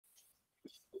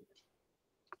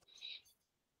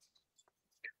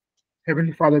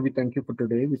Heavenly Father, we thank you for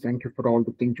today. We thank you for all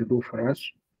the things you do for us.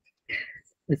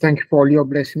 We thank you for all your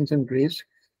blessings and grace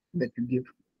that you give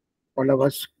all of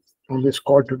us on this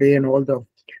call today and all the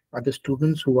other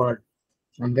students who are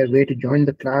on their way to join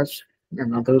the class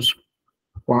and others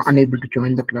who are unable to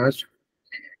join the class.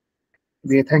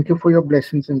 We thank you for your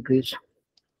blessings and grace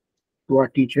to our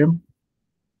teacher.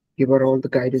 Give her all the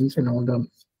guidance and all the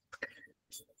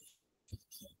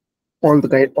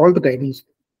guidance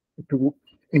to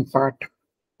impart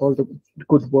all the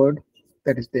good word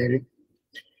that is there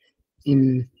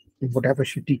in whatever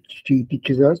she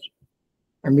teaches us.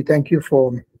 And we thank you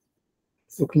for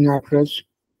looking after us,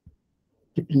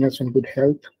 keeping us in good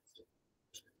health,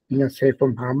 keeping us safe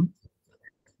from harm.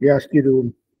 We ask you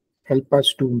to help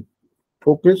us to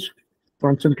focus,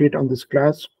 concentrate on this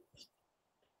class,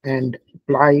 and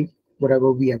apply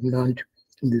whatever we have learned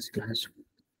in this class.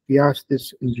 We ask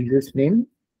this in Jesus' name.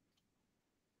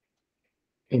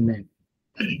 Amen.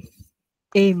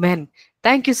 Amen.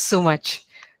 Thank you so much.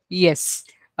 Yes,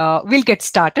 we'll get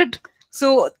started.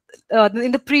 So,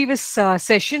 in the previous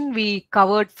session, we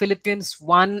covered Philippians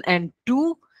 1 and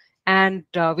 2, and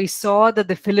we saw that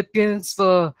the Philippians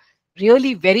were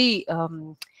really very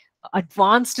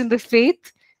advanced in the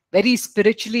faith, very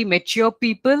spiritually mature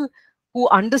people who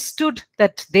understood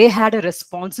that they had a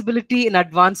responsibility in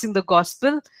advancing the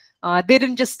gospel. They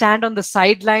didn't just stand on the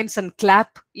sidelines and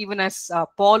clap, even as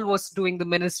Paul was doing the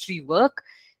ministry work.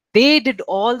 They did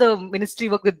all the ministry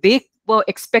work that they were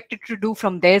expected to do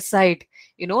from their side,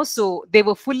 so they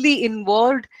were fully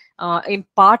involved in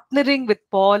partnering with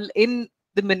Paul in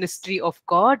the ministry of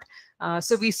God.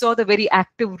 So we saw the very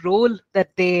active role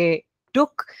that they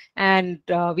took, and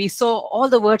we saw all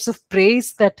the words of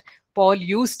praise that Paul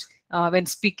used when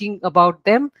speaking about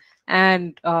them.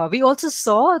 And we also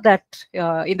saw that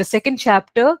in the second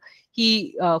chapter,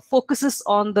 he focuses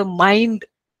on the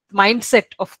mindset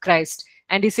of Christ.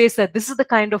 And he says that this is the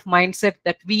kind of mindset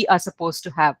that we are supposed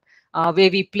to have,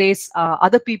 where we place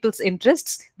other people's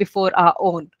interests before our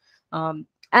own.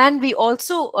 And we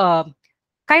also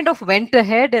kind of went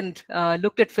ahead and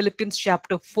looked at Philippians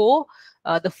chapter 4,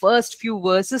 the first few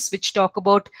verses, which talk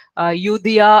about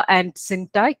Euodia and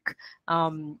Syntyche.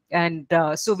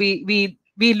 So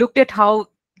we looked at how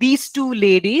these two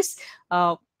ladies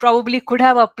probably could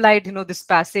have applied, this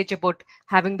passage about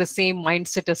having the same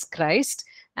mindset as Christ.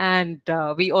 And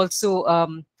we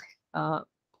also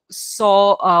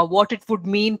saw what it would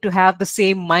mean to have the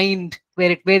same mind,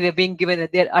 where they're being given,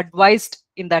 they're advised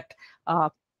in that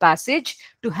passage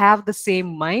to have the same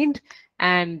mind.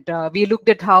 And we looked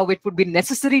at how it would be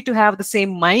necessary to have the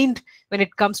same mind when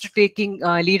it comes to taking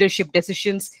leadership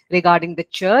decisions regarding the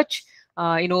church.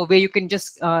 Where you can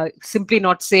just simply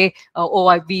not say,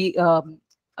 we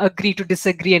agree to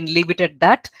disagree and leave it at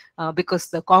that, because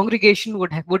the congregation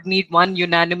would need one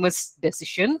unanimous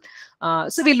decision.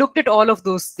 So we looked at all of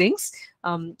those things.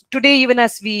 Today, even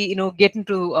as we get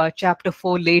into chapter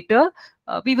 4 later,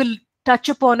 we will touch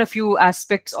upon a few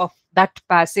aspects of that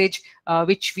passage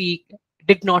which we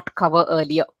did not cover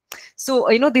earlier. So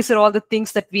these are all the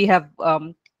things that we have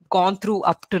gone through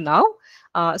up to now.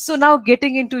 So now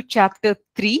getting into chapter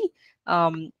 3,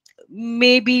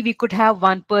 maybe we could have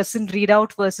one person read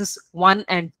out verses 1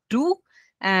 and 2,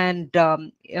 and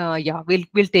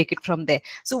we'll take it from there.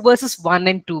 So verses 1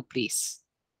 and 2, please.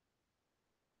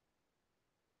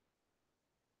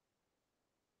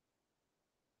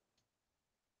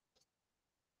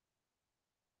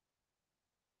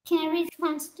 Can I read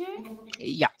faster?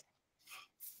 Yeah.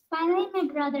 Finally, my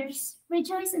brothers,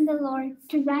 rejoice in the Lord.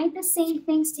 To write the same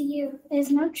things to you is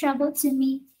no trouble to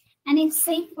me, and it's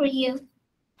safe for you.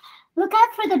 Look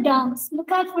out for the dogs.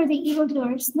 Look out for the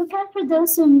evildoers. Look out for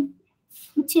those who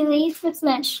mutilate the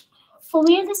flesh. For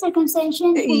we are the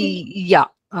circumcision.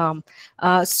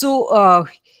 So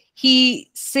he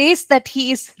says that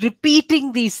he is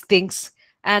repeating these things.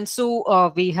 And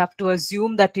so we have to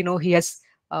assume that, he has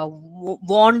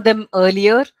warned them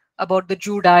earlier about the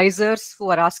Judaizers who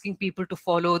are asking people to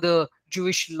follow the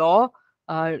Jewish law,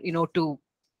 to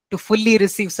fully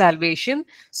receive salvation.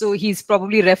 So he's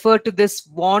probably referred to this,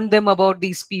 warned them about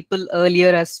these people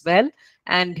earlier as well.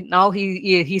 And now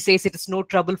he says it is no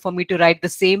trouble for me to write the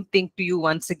same thing to you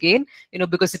once again,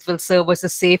 because it will serve as a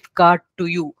safeguard to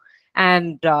you.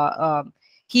 And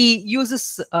he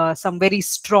uses some very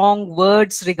strong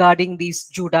words regarding these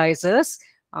Judaizers.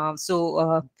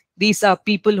 These are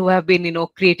people who have been,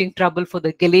 creating trouble for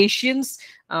the Galatians,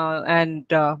 so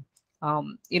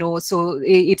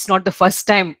it's not the first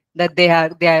time that they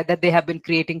have been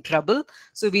creating trouble.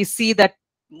 So we see that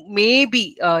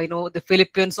maybe the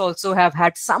Philippians also have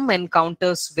had some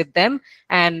encounters with them,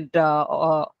 and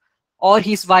or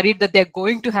he's worried that they're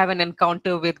going to have an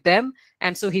encounter with them.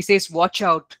 And so he says, watch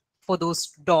out for those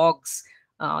dogs,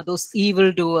 those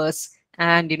evildoers,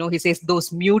 and he says those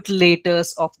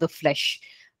mutilators of the flesh.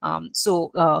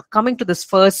 Coming to this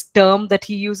first term that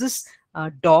he uses,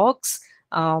 dogs.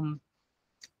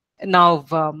 Now,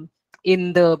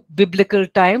 in the biblical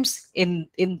times, in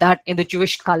the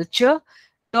Jewish culture,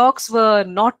 dogs were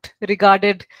not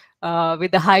regarded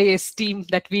with the high esteem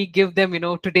that we give them,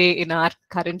 today in our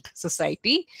current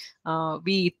society.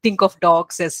 We think of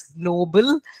dogs as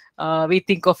noble. We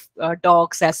think of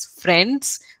dogs as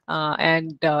friends,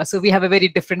 and so we have a very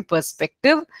different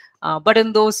perspective. But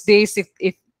in those days,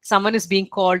 if someone is being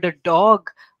called a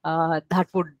dog, that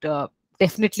would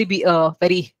definitely be a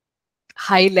very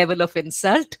high level of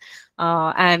insult.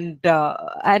 And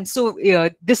so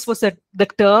this was the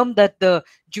term that the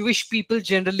Jewish people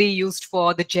generally used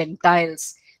for the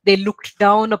Gentiles. They looked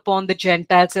down upon the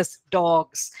Gentiles as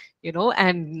dogs,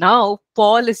 and now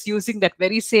Paul is using that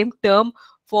very same term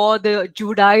for the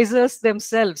Judaizers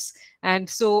themselves. And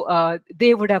so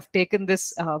they would have taken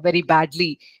this very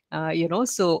badly,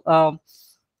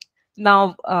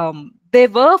 now, there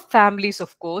were families,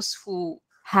 of course, who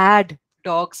had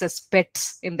dogs as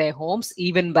pets in their homes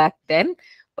even back then,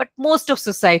 but most of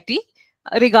society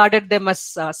regarded them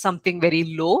as something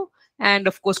very low, and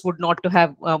of course would not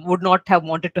have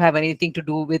wanted to have anything to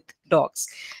do with dogs.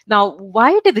 Now,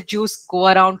 why did the Jews go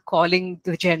around calling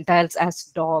the Gentiles as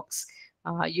dogs?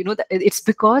 It's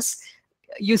because,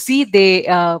 you see, they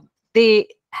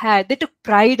took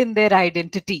pride in their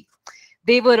identity.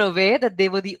 They were aware that they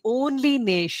were the only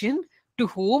nation to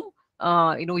whom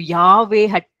Yahweh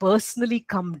had personally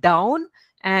come down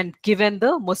and given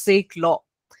the Mosaic law.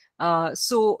 He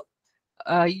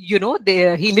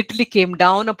literally came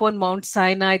down upon Mount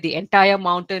Sinai. The entire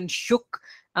mountain shook,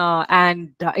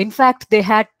 and in fact, they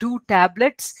had two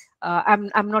tablets.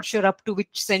 I'm not sure up to which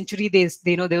century they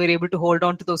were able to hold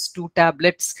on to those two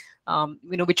tablets,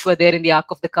 which were there in the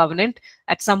Ark of the Covenant.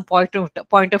 At some point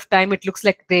of time, it looks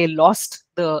like they lost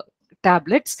the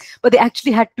tablets, but they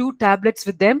actually had two tablets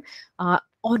with them,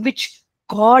 on which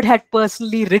God had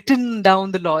personally written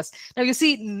down the laws. Now, you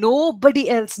see, nobody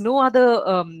else, no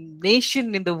other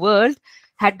nation in the world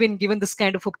had been given this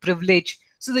kind of a privilege.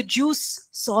 So the Jews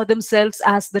saw themselves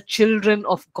as the children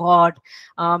of God.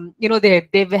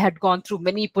 They had gone through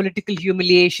many political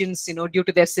humiliations, due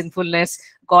to their sinfulness.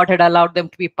 God had allowed them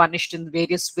to be punished in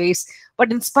various ways.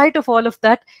 But in spite of all of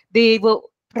that, they were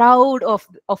proud of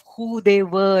who they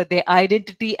were, their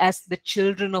identity as the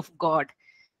children of God.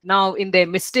 Now, in their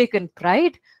mistaken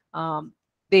pride,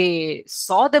 they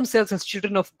saw themselves as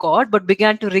children of God, but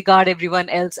began to regard everyone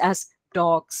else as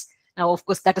dogs. Now, of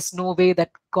course, that is no way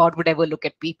that God would ever look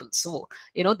at people. So,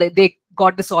 they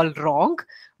got this all wrong.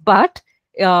 But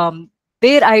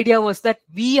their idea was that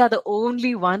we are the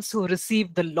only ones who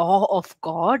received the law of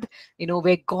God,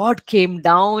 where God came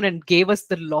down and gave us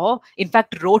the law. In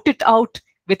fact, wrote it out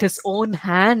with his own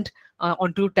hand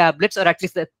on two tablets, or at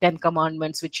least the 10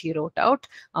 commandments, which he wrote out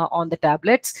on the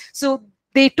tablets. So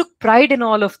they took pride in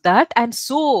all of that. And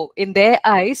so in their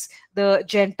eyes, the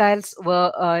Gentiles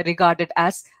were regarded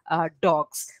as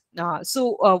dogs.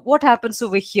 What happens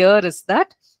over here is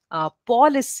that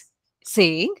Paul is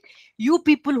saying, you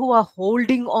people who are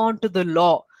holding on to the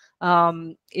law,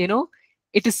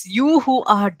 it is you who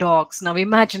are dogs. Now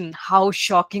imagine how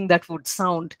shocking that would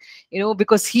sound,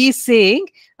 because he's saying,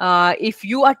 if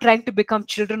you are trying to become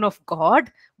children of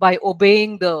God by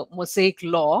obeying the Mosaic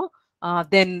law,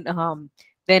 then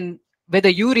whether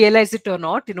you realize it or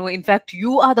not, in fact,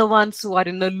 you are the ones who are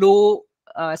in a low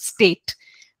state.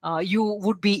 You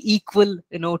would be equal,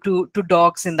 to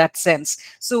dogs in that sense.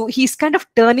 So he's kind of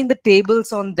turning the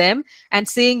tables on them and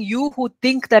saying, you who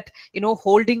think that,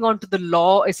 holding on to the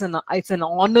law is an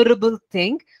honorable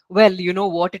thing, well, you know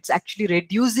what, it's actually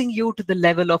reducing you to the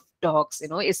level of dogs,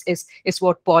 is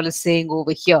what Paul is saying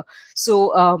over here.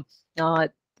 So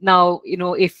now,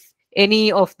 if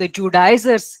any of the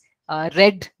Judaizers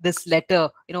read this letter,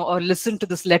 or listened to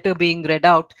this letter being read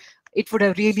out, it would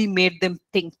have really made them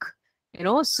think.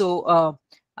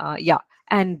 Yeah.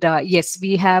 And yes,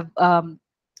 we have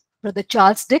Brother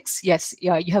Charles Dix. Yes,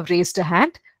 yeah, you have raised a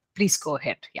hand. Please go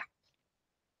ahead. Yeah.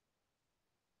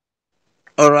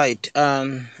 All right.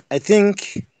 I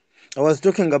think I was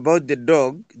talking about the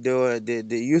dog, the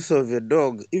use of the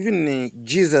dog. Even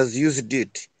Jesus used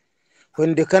it.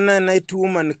 When the Canaanite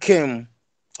woman came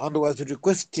and was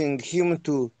requesting him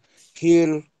to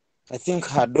heal, I think,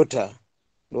 her daughter,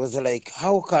 it was like,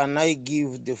 how can I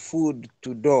give the food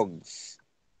to dogs?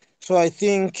 So I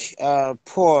think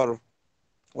Paul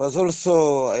was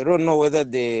also, I don't know whether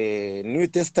the New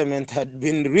Testament had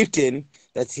been written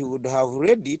that he would have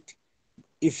read it.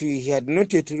 If he had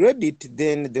not yet read it,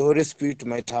 then the Holy Spirit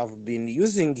might have been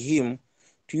using him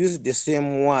to use the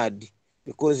same word,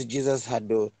 because Jesus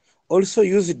had also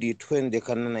used it when the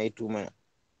Canaanite woman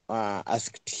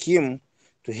asked him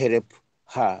to help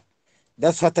her.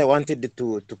 That's what I wanted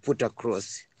to put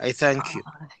across. I thank you.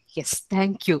 Yes,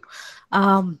 thank you.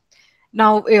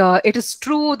 Now, it is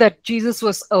true that Jesus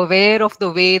was aware of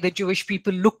the way the Jewish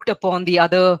people looked upon the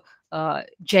other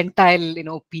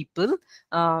Gentile, people.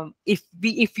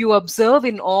 If you observe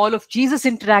in all of Jesus'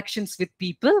 interactions with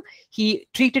people, he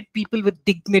treated people with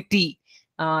dignity.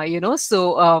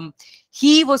 So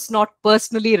he was not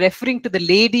personally referring to the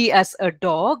lady as a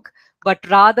dog, but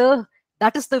rather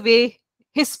that is the way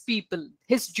his people,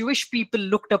 his Jewish people,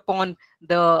 looked upon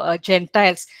the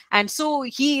Gentiles. And so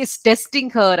he is testing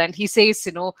her, and he says,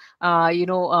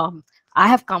 I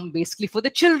have come basically for the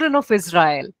children of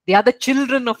Israel. They are the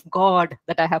children of God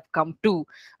that I have come to.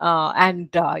 And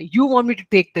you want me to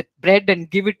take the bread and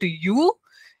give it to you?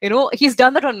 He's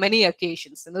done that on many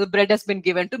occasions. The bread has been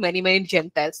given to many, many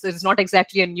Gentiles. So it's not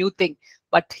exactly a new thing,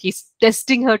 but he's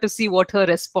testing her to see what her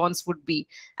response would be.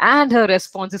 And her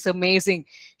response is amazing.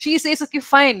 She says, okay,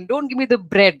 fine, don't give me the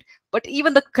bread, but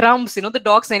even the crumbs, the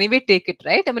dogs anyway take it,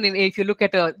 right? I mean, if you look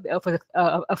at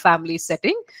a family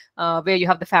setting where you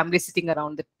have the family sitting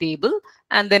around the table,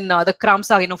 and then the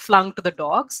crumbs are, flung to the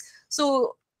dogs.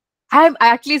 So I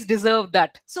at least deserve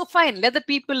that. So fine, let the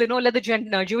people, let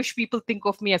the Jewish people think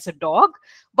of me as a dog.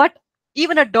 But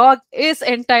even a dog is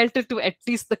entitled to at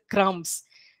least the crumbs,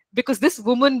 because this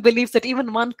woman believes that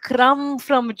even one crumb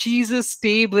from Jesus'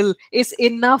 table is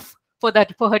enough for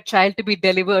her child to be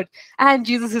delivered. And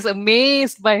Jesus is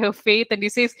amazed by her faith, and he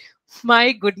says,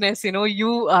 "My goodness,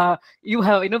 you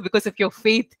have, because of your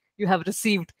faith, you have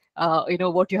received."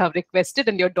 What you have requested,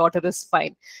 and your daughter is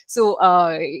fine. So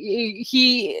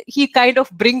he kind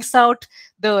of brings out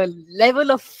the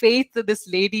level of faith that this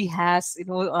lady has,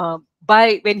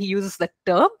 by when he uses that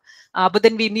term. But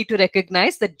then we need to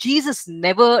recognize that Jesus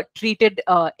never treated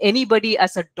anybody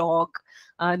as a dog.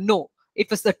 No, it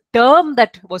was the term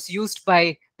that was used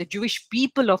by the Jewish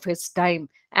people of his time,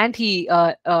 and he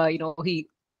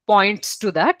points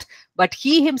to that, but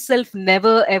he himself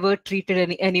never ever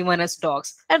treated anyone as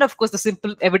dogs. And of course, the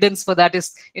simple evidence for that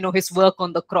is his work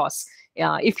on the cross.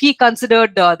 If he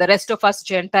considered the rest of us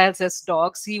Gentiles as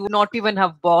dogs, he would not even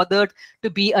have bothered to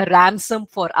be a ransom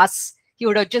for us. He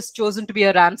would have just chosen to be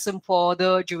a ransom for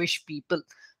the Jewish people.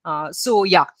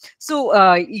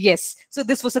 Yes, so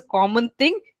this was a common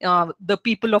thing. The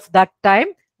people of that time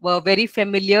were very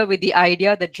familiar with the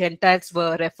idea that Gentiles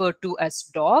were referred to as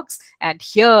dogs. And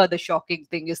here the shocking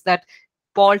thing is that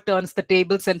Paul turns the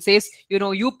tables and says,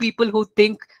 you people who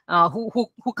think,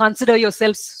 who consider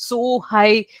yourselves so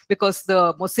high because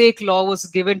the Mosaic law was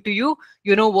given to you,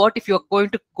 you know what, if you're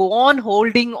going to go on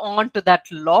holding on to that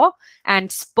law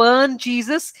and spurn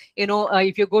Jesus,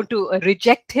 if you're going to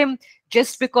reject him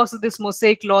just because of this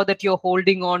Mosaic law that you're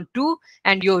holding on to,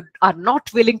 and you are not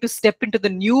willing to step into the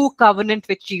new covenant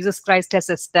which Jesus Christ has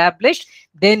established,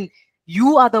 then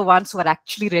you are the ones who are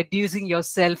actually reducing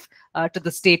yourself to the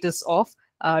status of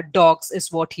dogs,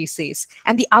 is what he says.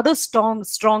 And the other strong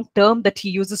term that he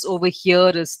uses over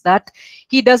here is that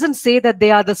he doesn't say that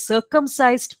they are the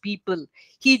circumcised people.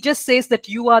 He just says that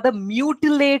you are the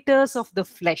mutilators of the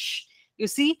flesh. You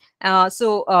see,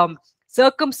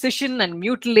 circumcision and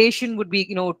mutilation would be,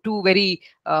 two very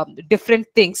different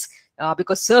things,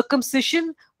 because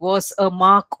circumcision was a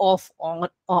mark of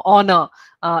honor.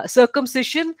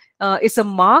 Circumcision is a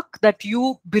mark that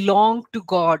you belong to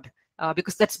God,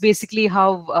 because that's basically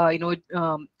how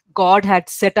God had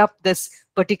set up this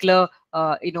particular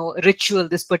ritual,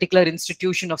 this particular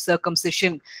institution of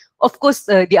circumcision. Of course,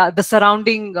 the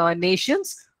surrounding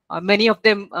nations, many of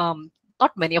them,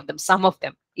 not many of them, some of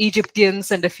them,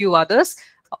 Egyptians and a few others,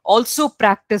 also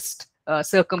practiced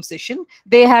circumcision.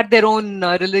 They had their own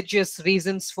religious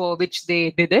reasons for which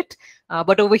they did it.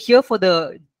 But over here, for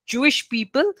the Jewish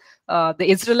people, the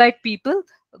Israelite people,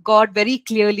 God very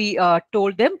clearly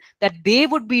told them that they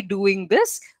would be doing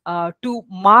this to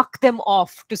mark them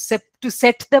off, to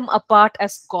set them apart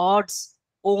as God's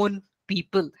own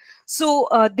people. So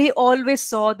they always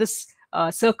saw this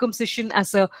circumcision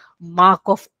as a mark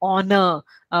of honor,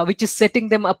 which is setting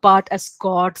them apart as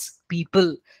God's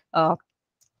people.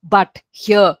 But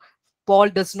here, Paul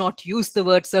does not use the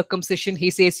word circumcision.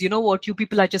 He says, you know what, you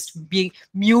people are just being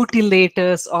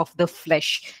mutilators of the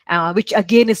flesh, which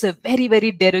again is a very,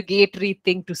 very derogatory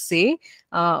thing to say,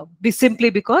 simply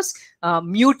because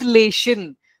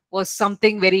mutilation was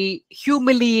something very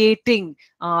humiliating,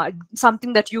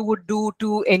 something that you would do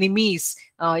to enemies.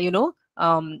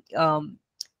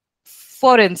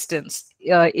 For instance,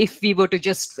 if we were to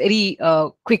just very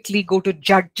quickly go to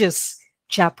Judges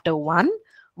chapter 1,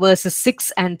 verses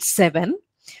 6 and 7,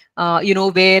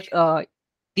 where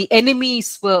the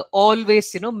enemies were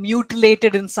always,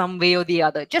 mutilated in some way or the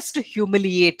other, just to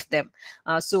humiliate them.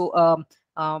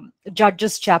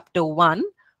 Judges chapter 1,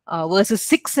 verses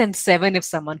 6 and 7, if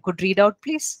someone could read out,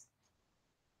 please.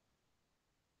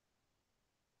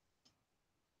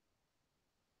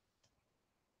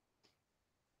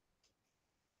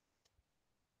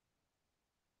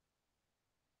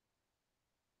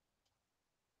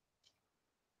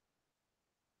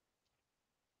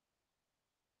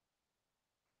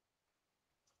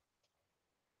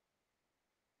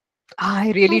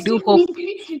 I really do hope.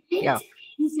 Yeah.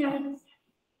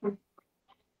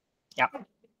 Yeah.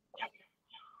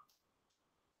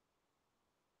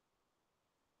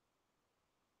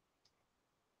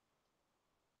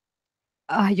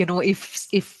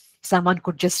 If someone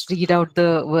could just read out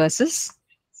the verses.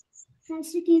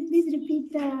 Pastor, can you please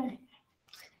repeat the...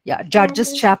 Yeah,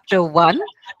 Judges chapter 1,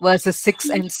 verses 6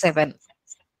 and 7.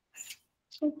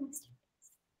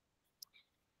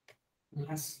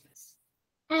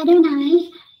 Adonai,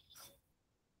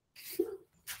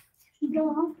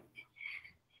 go.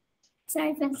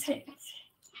 Sorry, Pastor.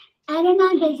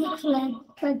 Adonai Bezek fled,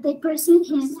 but they pursued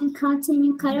him and caught him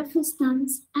and cut off his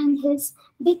thumbs and his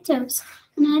big toes.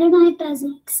 And Adonai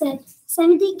Bezek said,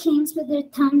 70 kings with their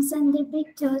thumbs and their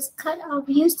big toes cut off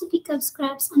used to pick up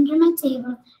scraps under my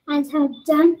table, as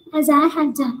I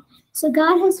had done. So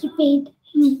God has repaid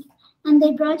me. And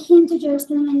they brought him to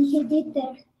Jerusalem and he hid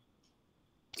there.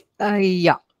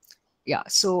 Yeah.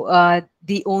 So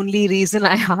the only reason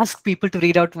I ask people to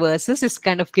read out verses is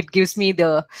it gives me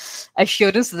the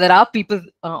assurance that there are people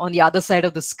on the other side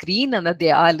of the screen and that they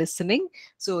are listening.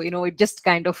 So, it just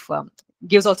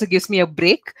gives me a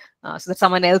break so that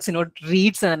someone else,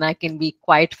 reads and I can be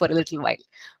quiet for a little while.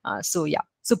 So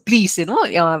please,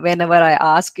 whenever I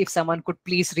ask if someone could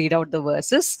please read out the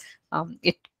verses,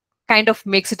 it kind of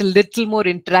makes it a little more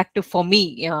interactive for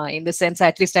me, in the sense,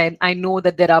 at least I know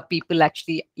that there are people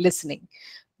actually listening.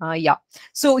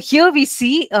 So here we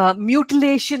see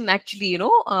mutilation actually,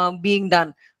 being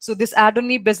done. So this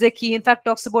Adonai Bezek, he in fact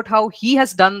talks about how he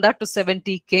has done that to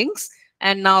 70 kings,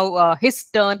 and now his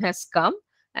turn has come,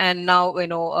 and now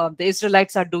the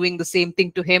Israelites are doing the same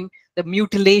thing to him. The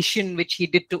mutilation which he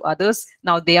did to others,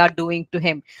 now they are doing to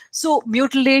him. So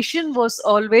mutilation was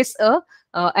always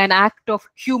an act of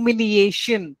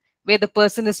humiliation, where the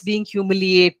person is being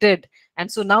humiliated. And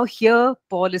so now here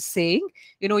Paul is saying,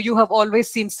 you have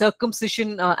always seen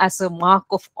circumcision as a mark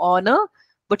of honor,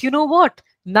 but you know what,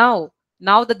 now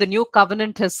that the new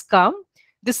covenant has come,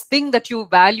 this thing that you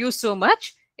value so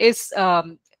much is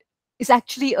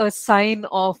actually a sign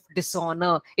of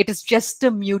dishonor. It is just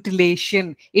a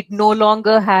mutilation. It no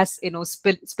longer has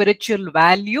spiritual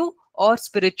value or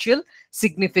spiritual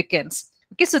significance.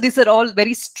 Okay, so these are all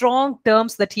very strong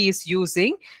terms that he is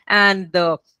using, and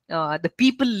the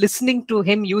people listening to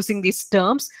him using these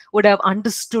terms would have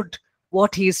understood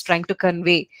what he is trying to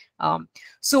convey.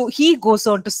 So he goes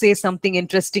on to say something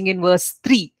interesting in verse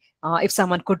 3. If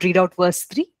someone could read out verse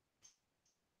 3.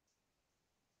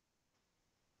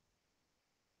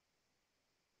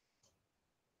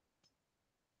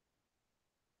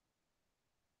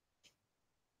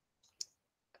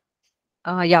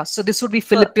 So this would be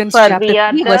Philippians for chapter we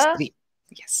are 3, verse the 3.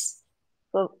 Yes.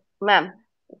 Ma'am,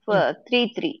 for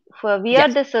 3:3. For we Yeah.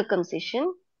 are the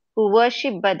circumcision who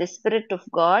worship by the Spirit of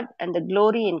God and the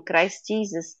glory in Christ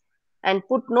Jesus, and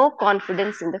put no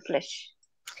confidence in the flesh.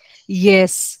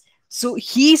 Yes. So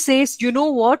he says, you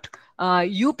know what?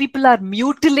 You people are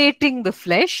mutilating the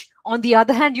flesh. On the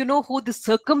other hand, you know who the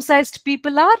circumcised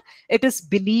people are? It is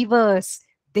believers.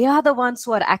 They are the ones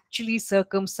who are actually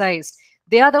circumcised.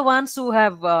 They are the ones who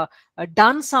have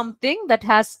done something that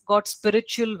has got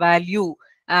spiritual value.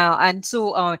 And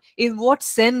so, in what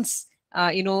sense,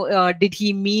 did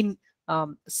he mean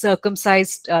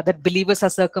circumcised, that believers are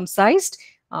circumcised?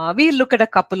 We look at a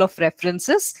couple of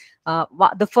references.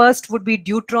 The first would be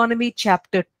Deuteronomy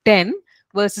chapter 10,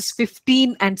 verses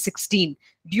 15 and 16.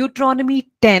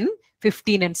 Deuteronomy 10,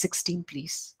 15 and 16,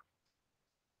 please.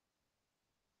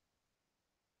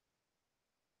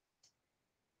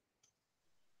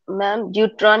 Ma'am,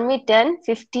 Deuteronomy 10,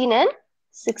 15 and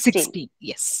 16. 16,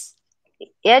 yes.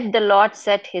 Yet the Lord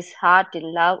set his heart in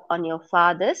love on your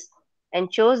fathers, and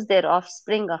chose their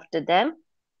offspring after them,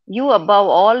 you above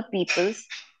all peoples,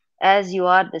 as you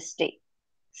are this day.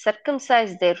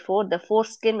 Circumcise therefore the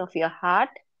foreskin of your heart,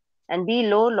 and be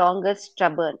no longer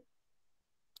stubborn.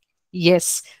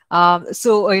 Yes.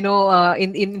 So,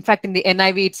 in fact, in the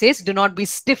NIV, it says, do not be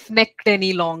stiff-necked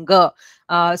any longer.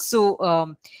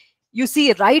 You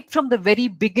see, right from the very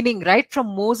beginning, right from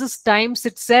Moses' times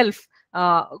itself,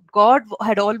 God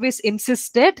had always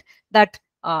insisted that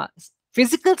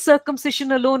physical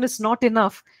circumcision alone is not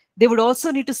enough. They would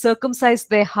also need to circumcise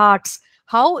their hearts.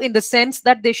 How? In the sense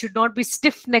that they should not be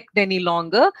stiff-necked any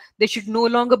longer. They should no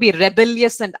longer be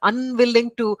rebellious and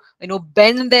unwilling to,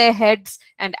 bend their heads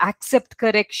and accept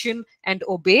correction and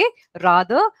obey.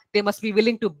 Rather, they must be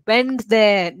willing to bend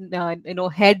their,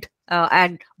 head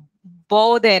and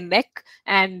bow their neck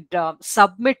and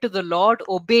submit to the Lord,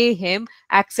 obey Him,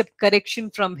 accept correction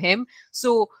from Him.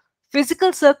 So,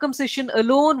 physical circumcision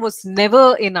alone was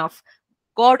never enough.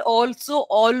 God also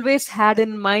always had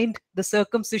in mind the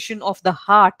circumcision of the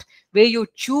heart, where you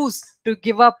choose to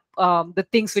give up the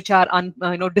things which are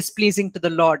displeasing to the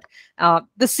Lord.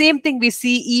 The same thing we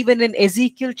see even in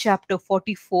Ezekiel chapter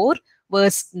 44,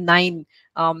 verse 9.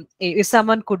 If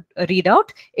someone could read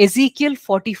out Ezekiel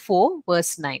 44,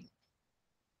 verse 9.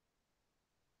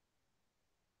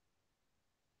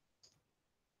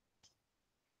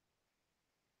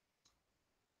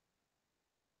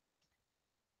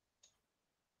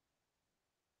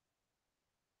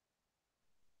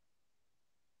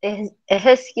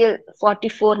 Ezekiel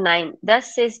 44:9.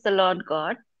 Thus says the Lord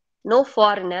God, no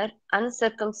foreigner,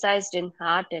 uncircumcised in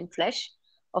heart and flesh,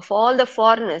 of all the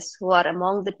foreigners who are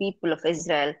among the people of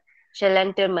Israel, shall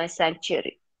enter my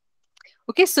sanctuary.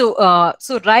 Okay, so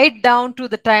right down to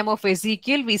the time of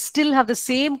Ezekiel, we still have the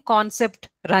same concept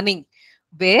running,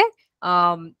 where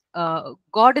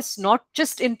God is not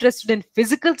just interested in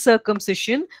physical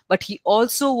circumcision, but He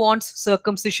also wants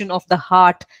circumcision of the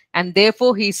heart. And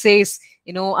therefore, He says,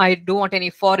 I don't want any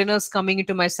foreigners coming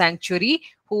into my sanctuary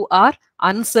who are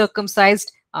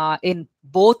uncircumcised in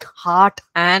both heart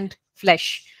and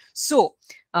flesh. So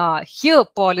here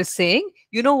Paul is saying,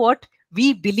 you know what?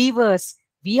 We believers,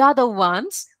 we are the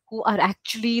ones who are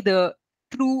actually the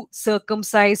true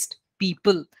circumcised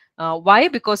people. Why?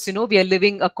 Because, we are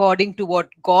living according to what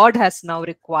God has now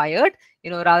required,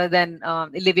 rather than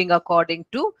living according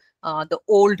to the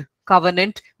old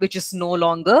covenant, which is no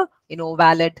longer,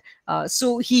 valid.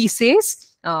 So he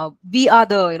says, we are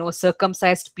the,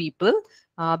 circumcised people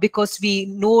because we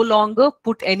no longer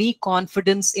put any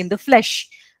confidence in the flesh.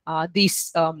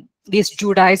 These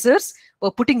Judaizers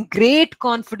were putting great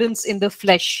confidence in the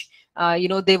flesh.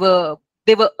 They were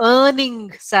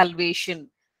earning salvation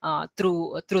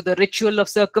through the ritual of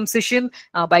circumcision,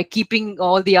 by keeping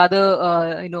all the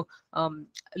other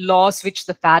laws which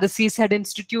the Pharisees had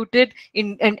instituted.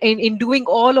 In doing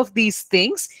all of these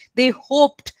things, they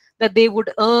hoped that they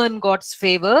would earn God's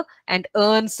favor and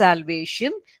earn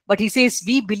salvation. But he says,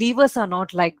 we believers are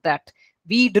not like that.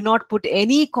 We do not put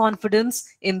any confidence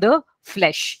in the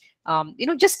flesh.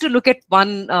 Just to look at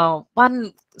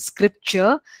one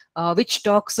scripture which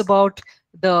talks about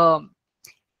the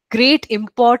great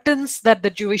importance that the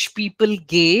Jewish people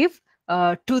gave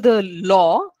to the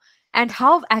law, and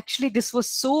how actually this was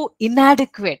so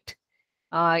inadequate.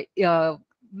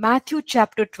 Matthew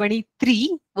chapter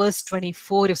 23, verse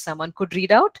 24, if someone could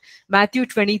read out. Matthew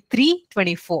 23,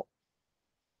 24.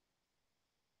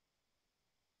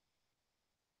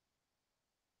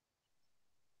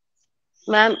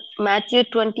 Ma'am, Matthew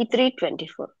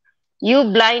 23:24. You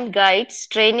blind guides,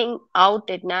 straining out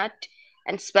a gnat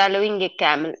and swallowing a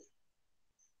camel.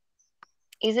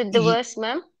 Is it the verse,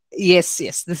 ma'am? Yes,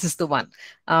 this is the one.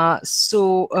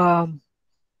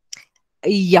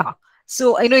 Yeah.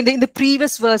 So, in the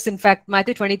previous verse, in fact,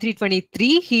 Matthew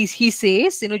 23:23, he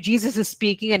says, Jesus is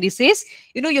speaking and he says,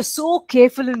 you're so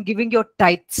careful in giving your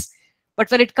tithes,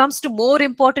 but when it comes to more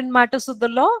important matters of the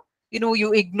law,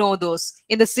 you ignore those.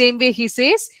 In the same way, he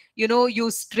says,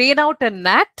 you strain out a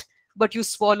gnat, but you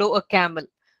swallow a camel.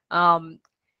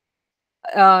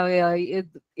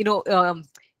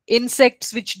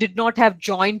 Insects which did not have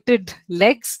jointed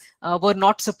legs were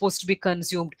not supposed to be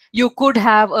consumed. You could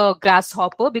have a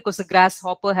grasshopper because a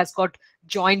grasshopper has got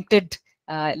jointed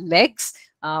legs,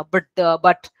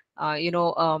 but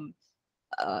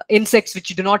insects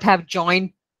which do not have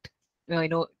joints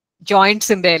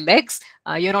in their legs,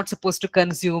 you're not supposed to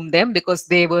consume them because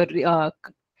they were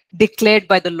declared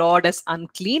by the Lord as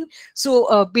unclean.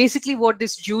 So basically what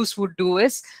these Jews would do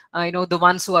is, the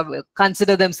ones who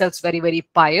consider themselves very, very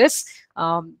pious,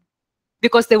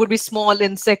 because there would be small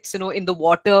insects, in the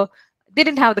water. They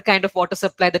didn't have the kind of water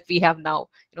supply that we have now.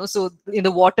 So in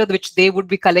the water which they would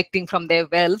be collecting from their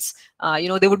wells,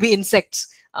 there would be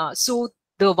insects. So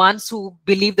the ones who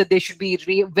believe that they should be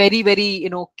very, very,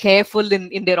 careful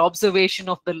in their observation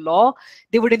of the law,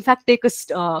 they would in fact take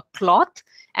a cloth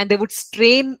and they would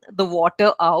strain the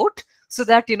water out so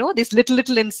that, these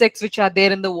little insects which are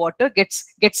there in the water gets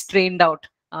strained out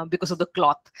because of the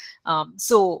cloth.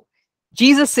 So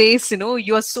Jesus says,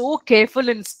 you are so careful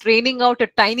in straining out a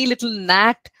tiny little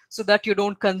gnat so that you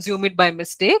don't consume it by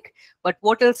mistake. But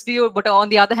what else do you, but on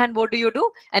the other hand, what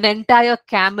do? An entire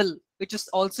camel, which is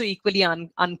also equally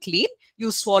unclean,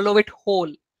 you swallow it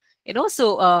whole. So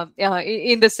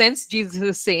in the sense, Jesus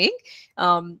is saying,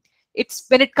 it's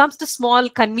when it comes to small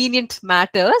convenient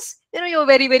matters, you're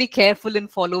very, very careful in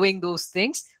following those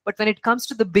things. But when it comes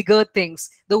to the bigger things,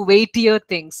 the weightier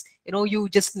things, you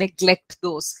just neglect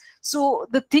those. So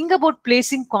the thing about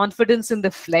placing confidence in the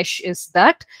flesh is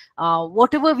that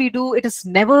whatever we do, it is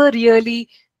never really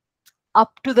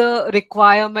up to the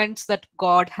requirements that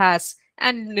God has.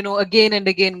 And again and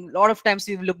again, a lot of times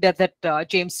we've looked at that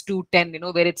James 2:10,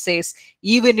 where it says,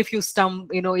 even if you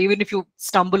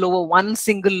stumble over one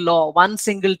single law, one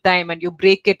single time, and you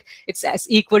break it, it's as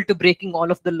equal to breaking all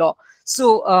of the law.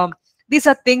 So these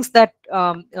are things that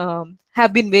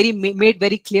have been made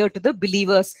very clear to the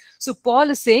believers. So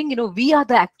Paul is saying, we are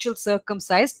the actual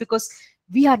circumcised because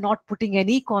we are not putting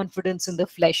any confidence in the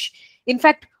flesh. In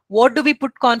fact, what do we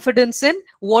put confidence in?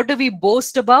 What do we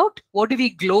boast about? What do we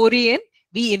glory in?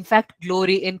 We, in fact,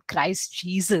 glory in Christ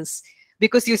Jesus.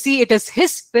 Because you see, it is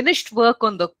his finished work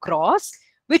on the cross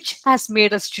which has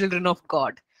made us children of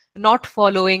God, not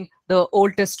following the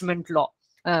Old Testament law,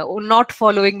 not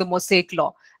following the Mosaic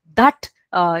law. That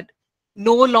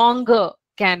no longer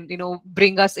can,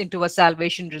 bring us into a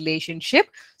salvation relationship.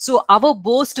 So our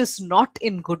boast is not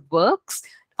in good works.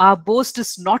 Our boast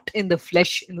is not in the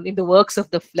flesh, in the works of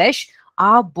the flesh.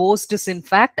 Our boast is, in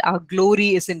fact, our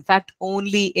glory is, in fact,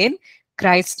 only in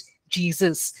Christ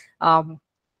Jesus.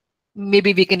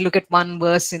 Maybe we can look at one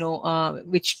verse,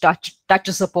 which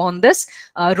touches upon this.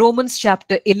 Romans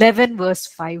chapter 11, verse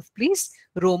 5, please.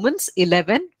 Romans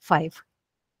 11:5.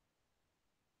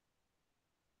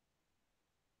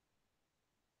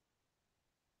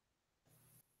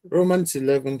 Romans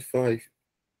 11:5.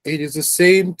 It is the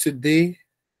same today,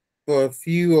 for a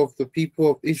few of the people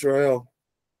of Israel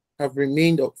have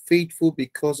remained faithful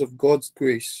because of God's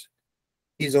grace,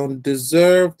 his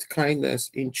undeserved kindness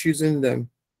in choosing them.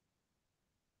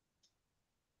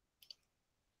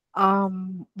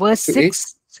 Verse To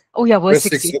 6. Oh yeah, verse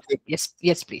 6. Okay.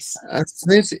 Yes, please.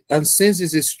 And since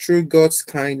it is through God's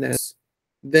kindness,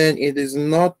 then it is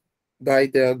not by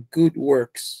their good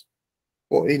works.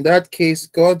 For in that case,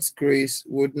 God's grace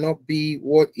would not be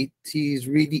what it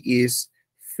really is,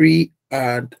 free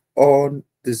and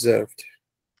undeserved.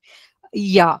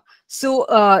 Yeah. So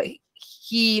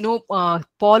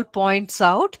Paul points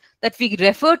out that we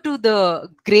refer to the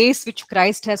grace which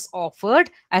Christ has offered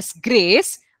as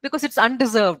grace because it's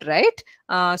undeserved, right?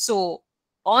 So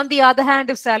on the other hand,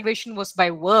 if salvation was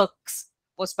by works,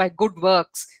 was by good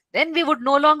works, then we would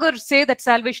no longer say that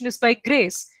salvation is by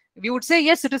grace. We would say,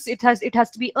 yes, it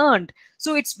has to be earned.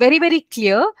 So it's very, very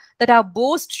clear that our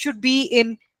boast should be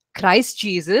in Christ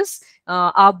Jesus.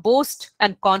 Our boast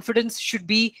and confidence should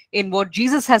be in what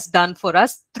Jesus has done for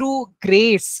us through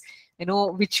grace,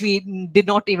 which we did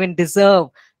not even deserve.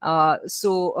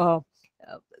 So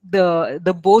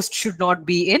the boast should not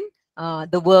be in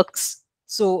the works.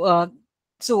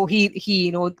 So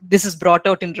he this is brought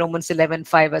out in Romans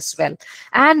 11:5 as well.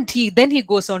 And then he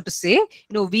goes on to say,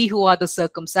 we who are the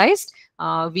circumcised,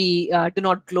 we do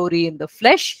not glory in the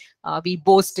flesh. We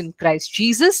boast in Christ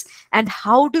Jesus. And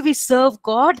how do we serve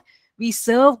God? We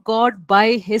serve God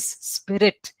by his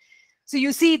Spirit. So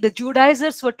you see, the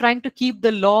Judaizers were trying to keep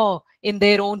the law in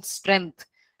their own strength.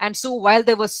 And so while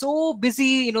they were so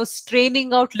busy,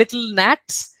 straining out little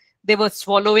gnats, they were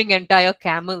swallowing entire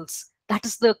camels. That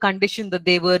is the condition that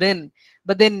they were in.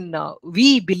 But then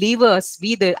we believers,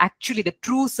 actually the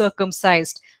true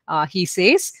circumcised, he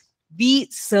says, we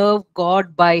serve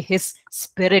God by his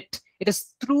Spirit. It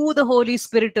is through the Holy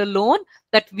Spirit alone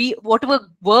that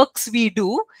whatever works we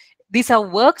do, these are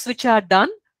works which are done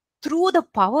through the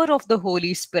power of the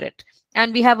Holy Spirit.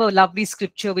 And we have a lovely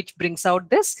scripture which brings out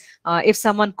this. If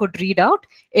someone could read out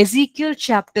Ezekiel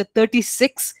chapter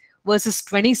 36, verses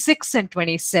 26 and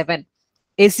 27.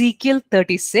 Ezekiel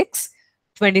 36,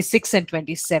 26 and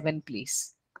 27,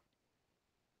 please.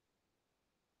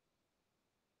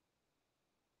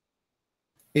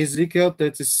 Ezekiel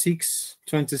 36,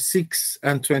 26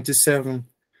 and 27.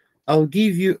 I'll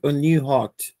give you a new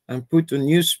heart and put a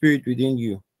new spirit within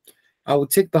you. I will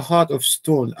take the heart of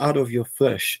stone out of your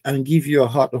flesh and give you a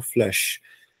heart of flesh.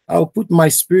 I'll put my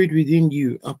spirit within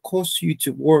you and cause you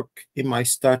to work in my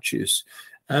statutes,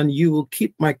 and you will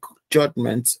keep my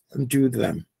judgments and do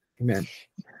them. Amen.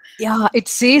 Yeah, it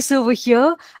says over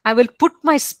here, I will put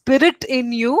my spirit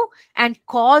in you and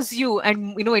cause you,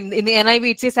 and in the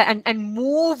NIV it says, and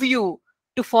move you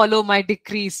to follow my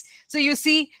decrees. So you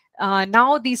see,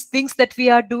 now these things that we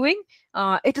are doing,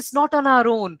 it is not on our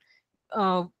own.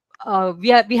 uh, we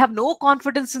have no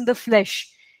confidence in the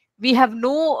flesh. We have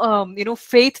no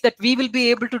faith that we will be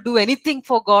able to do anything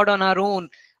for God on our own.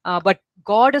 But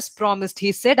God has promised.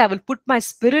 He said, I will put my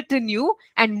spirit in you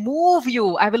and move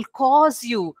you. I will cause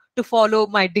you to follow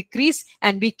my decrees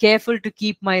and be careful to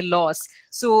keep my laws.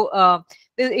 So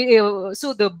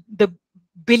the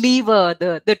believer,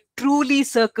 the truly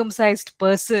circumcised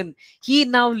person, he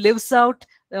now lives out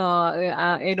in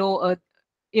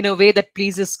a way that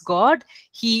pleases God.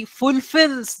 He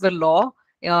fulfills the law,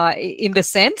 in the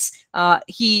sense,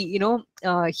 he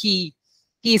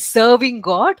is serving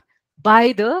God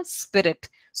by the Spirit.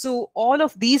 So all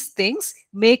of these things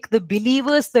make the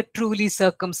believers the truly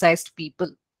circumcised people.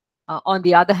 On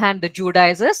the other hand, the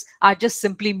Judaizers are just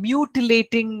simply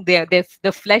mutilating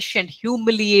the flesh and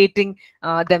humiliating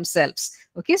themselves.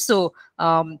 Okay, so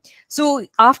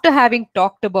after having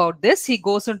talked about this, he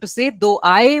goes on to say, though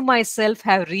I myself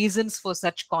have reasons for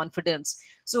such confidence.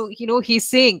 So he's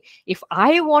saying, if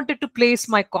I wanted to place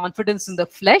my confidence in the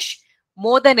flesh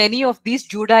more than any of these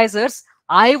Judaizers,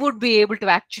 I would be able to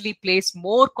actually place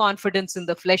more confidence in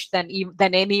the flesh than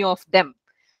any of them.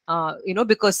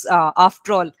 Because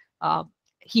after all, uh,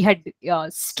 he had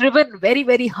striven very,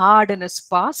 very hard in his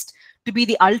past to be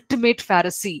the ultimate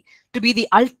Pharisee, to be the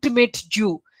ultimate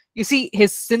Jew. You see,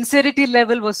 his sincerity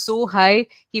level was so high,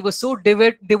 he was so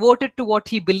devoted to what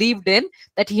he believed in,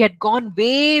 that he had gone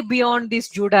way beyond these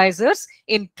Judaizers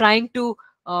in trying to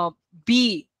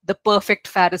be the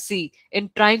perfect Pharisee, in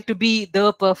trying to be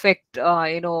the perfect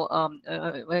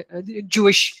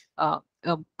Jewish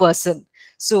person.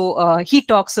 So he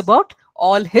talks about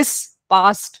all his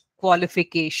past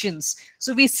qualifications.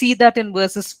 So we see that in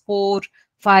verses 4,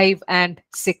 5, and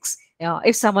 6.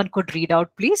 If someone could read out,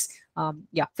 please.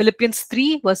 Philippians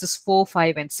 3, verses 4,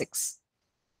 5, and 6.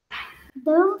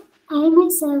 Though I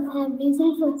myself have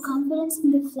reason for confidence in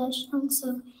the flesh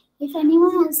also, if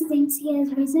anyone else thinks he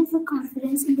has reason for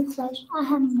confidence in the flesh, I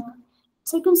have more.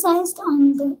 Circumcised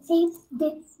on the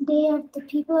 8th day of the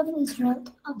people of Israel,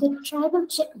 of the tribe of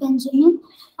Benjamin,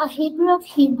 a Hebrew of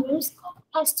Hebrews,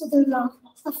 as to the law,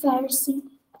 a Pharisee,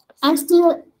 as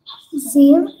to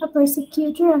zeal, a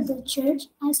persecutor of the church,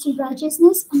 as to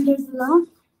righteousness under the law,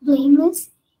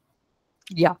 blameless.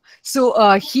 Yeah.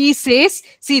 So he says,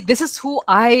 see, this is who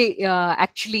I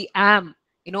actually am,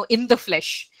 in the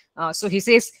flesh. So he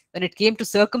says, when it came to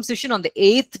circumcision on the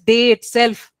 8th day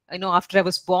itself, after I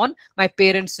was born, my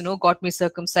parents, got me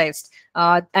circumcised.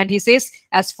 And he says,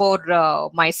 as for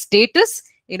my status,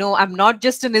 I'm not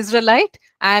just an Israelite,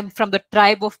 I'm from the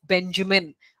tribe of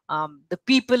Benjamin. The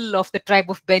people of the tribe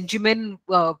of Benjamin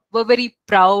were very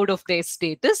proud of their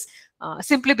status,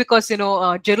 simply because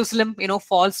Jerusalem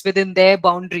falls within their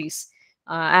boundaries,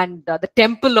 and the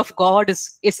temple of God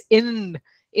is in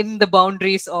the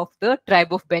boundaries of the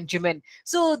tribe of Benjamin.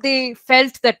 So they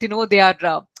felt that they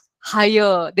are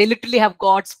higher. They literally have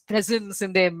God's presence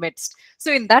in their midst.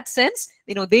 So in that sense,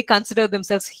 they consider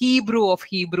themselves Hebrew of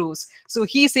Hebrews. So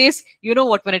he says,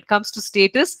 what, when it comes to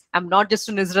status, I'm not just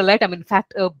an Israelite, I'm in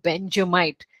fact a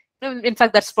Benjamite. In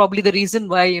fact, that's probably the reason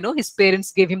why his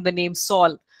parents gave him the name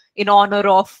Saul, in honor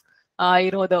of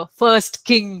the first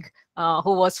king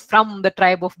who was from the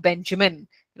tribe of Benjamin.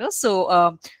 So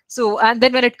and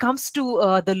then when it comes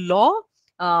to the law,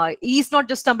 he's not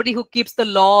just somebody who keeps the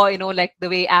law, like the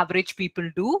way average people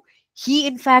do. He,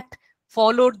 in fact,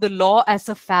 followed the law as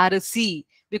a Pharisee,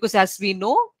 because as we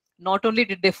know, not only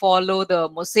did they follow the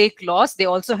Mosaic laws, they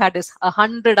also had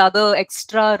 100 other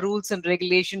extra rules and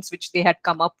regulations which they had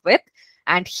come up with.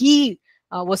 And he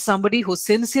was somebody who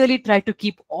sincerely tried to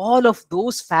keep all of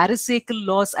those Pharisaical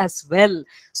laws as well.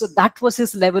 So that was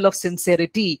his level of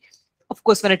sincerity. Of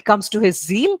course, when it comes to his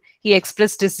zeal, he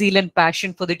expressed his zeal and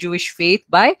passion for the Jewish faith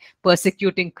by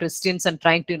persecuting Christians and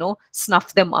trying to,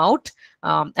 snuff them out.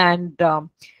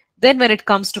 Then when it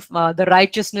comes to the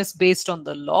righteousness based on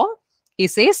the law, he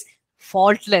says,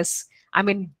 faultless. I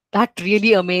mean, that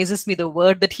really amazes me, the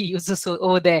word that he uses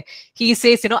over there. He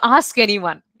says, ask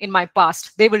anyone in my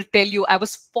past. They will tell you I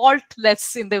was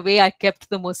faultless in the way I kept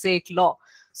the Mosaic law.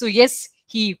 So yes,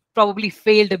 he probably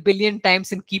failed a billion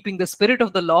times in keeping the spirit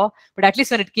of the law, but at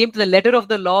least when it came to the letter of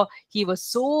the law, he was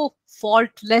so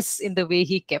faultless in the way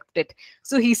he kept it.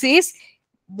 So he says,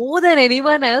 more than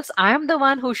anyone else, I am the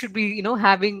one who should be,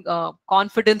 having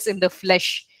confidence in the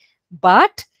flesh.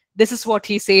 But this is what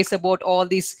he says about all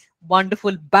these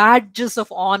wonderful badges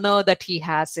of honor that he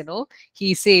has.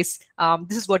 He says,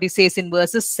 this is what he says in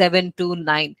verses 7 to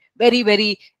 9. Very,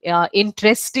 very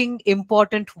interesting,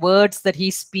 important words that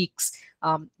he speaks.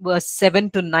 Verse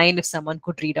 7 to 9, if someone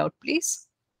could read out, please.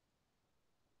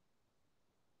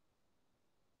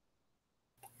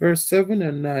 Verse 7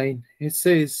 and 9, it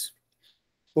says,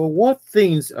 "For what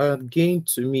things are gain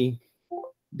to me,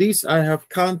 these I have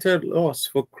counted loss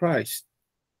for Christ.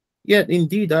 Yet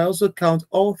indeed I also count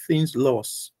all things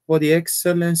loss for the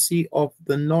excellency of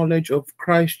the knowledge of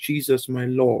Christ Jesus my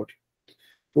Lord,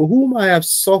 for whom I have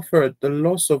suffered the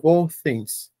loss of all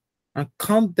things, and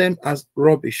count them as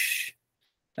rubbish,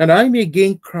 and I may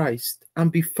gain Christ,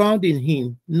 and be found in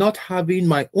him, not having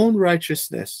my own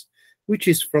righteousness, which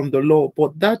is from the law,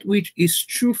 but that which is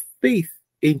true faith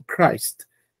in Christ,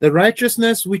 the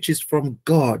righteousness which is from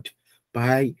God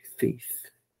by faith."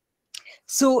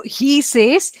 So he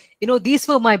says, these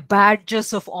were my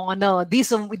badges of honor.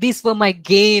 These were my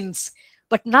gains.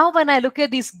 But now when I look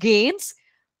at these gains,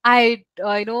 I,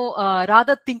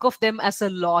 rather think of them as a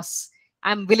loss.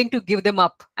 I'm willing to give them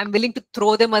up. I'm willing to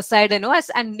throw them aside,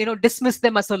 and dismiss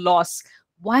them as a loss.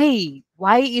 Why?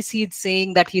 Why is he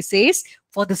saying that? He says,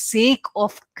 for the sake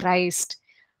of Christ,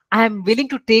 I'm willing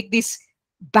to take these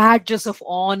badges of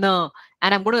honor,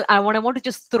 and I want to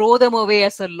just throw them away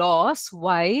as a loss.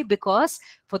 Why? Because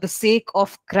for the sake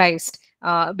of Christ.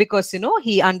 Because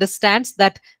he understands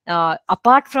that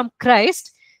apart from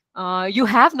Christ, you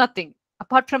have nothing.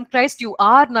 Apart from Christ, you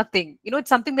are nothing. It's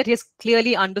something that he has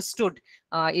clearly understood.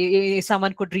 If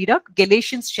someone could read out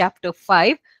Galatians chapter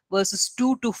 5, verses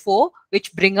 2 to 4,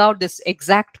 which bring out this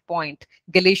exact point.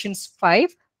 Galatians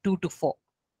 5, 2 to 4.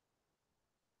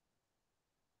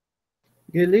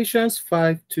 Galatians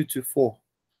 5, 2 to 4.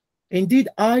 "Indeed,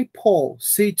 I, Paul,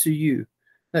 say to you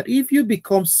that if you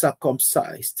become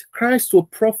circumcised, Christ will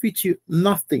profit you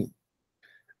nothing.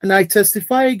 And I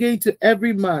testify again to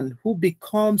every man who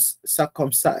becomes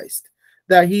circumcised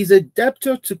that he is a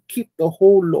debtor to keep the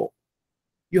whole law.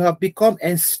 You have become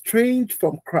estranged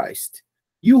from Christ,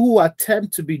 you who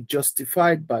attempt to be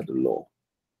justified by the law.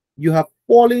 You have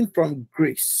fallen from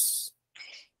grace."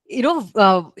 He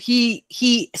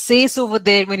says over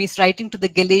there, when he's writing to the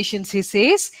Galatians, he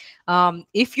says,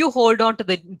 if you hold on to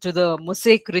the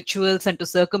Mosaic rituals and to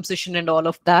circumcision and all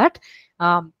of that,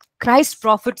 Christ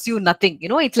profits you nothing.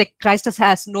 It's like Christ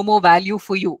has no more value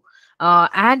for you.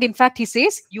 And in fact, he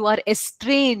says, you are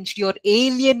estranged, you're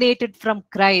alienated from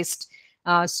Christ.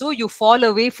 So you fall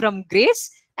away from grace,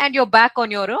 and you're back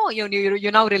on your own.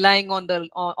 You're now relying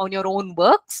on your own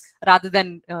works rather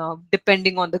than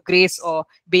depending on the grace or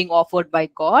being offered by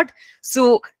God.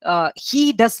 So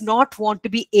he does not want to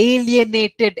be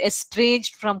alienated,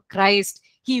 estranged from Christ.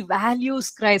 He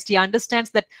values Christ. He understands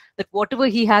that whatever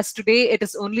he has today, it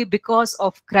is only because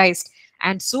of Christ.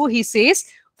 And so he says,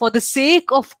 for the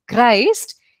sake of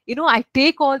Christ, I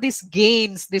take all these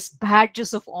gains, these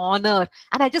badges of honor,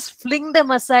 and I just fling them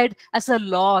aside as a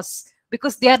loss,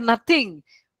 because they are nothing.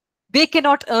 They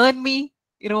cannot earn me,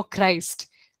 Christ.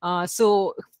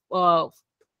 So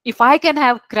if I can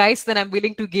have Christ, then I'm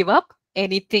willing to give up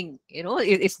anything.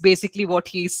 It's basically what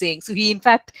he's saying. So he, in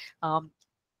fact,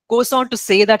 goes on to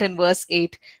say that in verse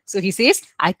 8. So he says,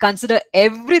 I consider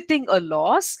everything a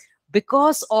loss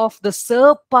because of the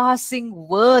surpassing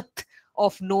worth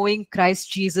of knowing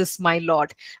Christ Jesus, my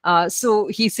Lord. So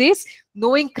he says,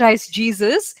 knowing Christ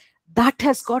Jesus, that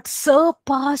has got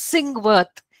surpassing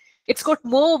worth. It's got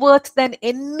more worth than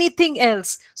anything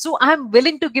else. So I'm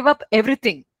willing to give up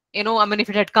everything. If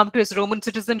it had come to his Roman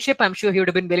citizenship, I'm sure he would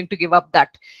have been willing to give up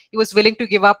that. He was willing to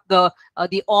give up the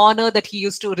honor that he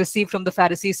used to receive from the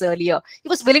Pharisees earlier. He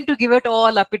was willing to give it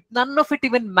all up. None of it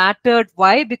even mattered.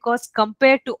 Why? Because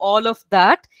compared to all of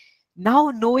that,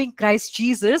 now knowing Christ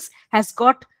Jesus has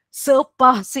got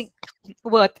surpassing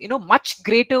worth, much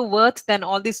greater worth than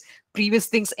all these previous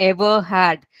things ever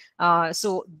had.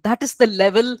 So that is the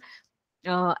level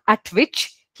at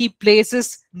which he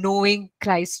places knowing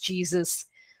Christ Jesus.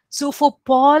 So for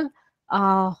Paul,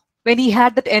 when he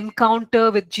had that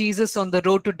encounter with Jesus on the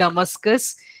road to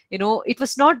Damascus, it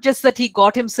was not just that he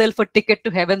got himself a ticket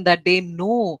to heaven that day.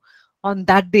 No, on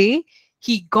that day,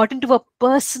 he got into a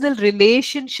personal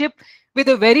relationship with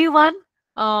the very one,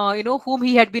 whom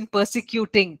he had been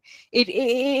persecuting.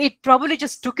 It probably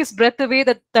just took his breath away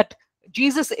that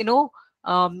Jesus,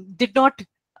 did not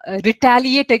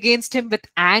retaliate against him with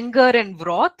anger and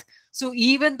wrath. So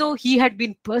even though he had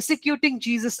been persecuting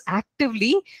Jesus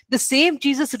actively, the same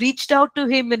Jesus reached out to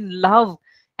him in love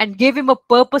and gave him a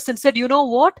purpose and said, you know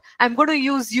what, I'm going to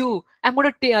use you. I'm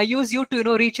going to use you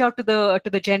to, reach out to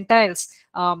the Gentiles.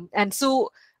 And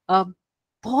so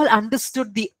Paul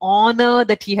understood the honor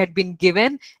that he had been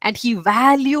given, and he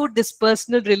valued this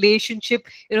personal relationship,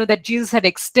 that Jesus had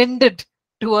extended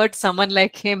towards someone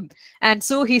like him. And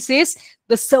so he says,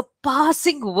 the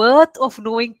surpassing worth of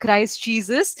knowing Christ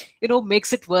Jesus,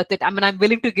 makes it worth it. I mean, I'm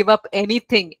willing to give up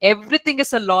anything. Everything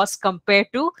is a loss compared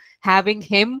to having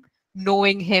him,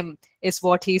 knowing him, is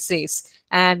what he says.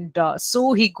 And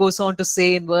so he goes on to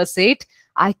say in verse 8,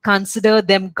 I consider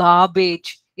them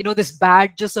garbage. These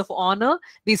badges of honor,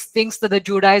 these things that the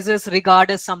Judaizers regard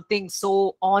as something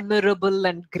so honorable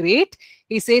and great.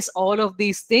 He says all of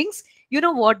these things, you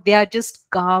know what, they are just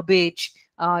garbage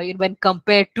when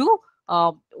compared to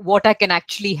what I can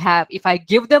actually have. If I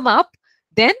give them up,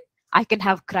 then I can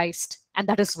have Christ, and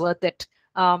that is worth it.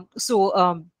 The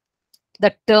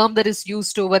term that is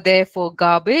used over there for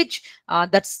garbage,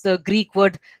 that's the Greek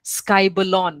word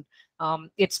skybalon.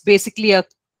 It's basically a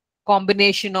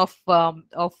combination of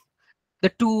the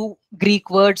two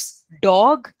Greek words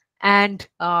dog and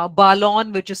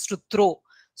balon, which is to throw.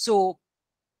 So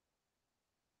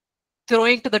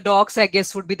throwing to the dogs, I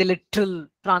guess, would be the literal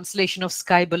translation of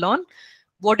skybalon.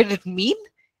 What did it mean?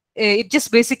 It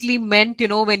just basically meant,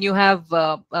 when you have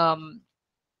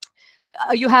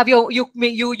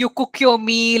you cook your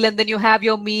meal, and then you have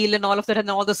your meal and all of that, and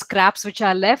all the scraps which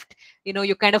are left,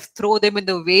 you kind of throw them in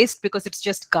the waste because it's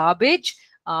just garbage.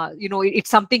 It's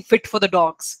something fit for the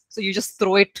dogs, so you just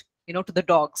throw it, to the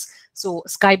dogs. So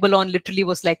skybalon literally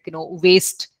was like,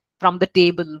 waste from the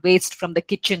table, waste from the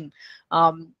kitchen.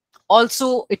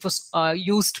 Also, it was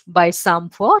used by some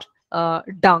for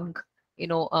dung.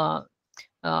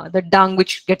 The dung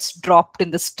which gets dropped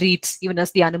in the streets, even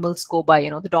as the animals go by,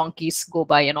 the donkeys go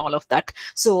by and all of that.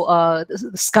 So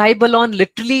the skybalon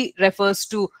literally refers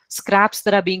to scraps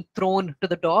that are being thrown to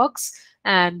the dogs.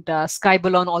 And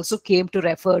skybalon also came to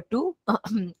refer to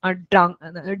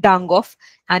dung of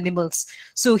animals.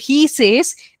 So he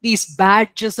says these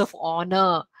badges of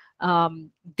honor,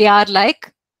 they are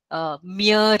like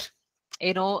mere,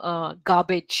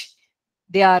 garbage.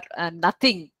 They are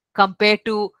nothing compared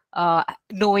to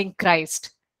knowing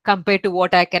Christ, compared to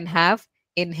what I can have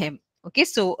in him. Okay,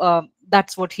 so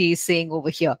that's what he is saying over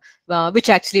here, which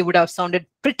actually would have sounded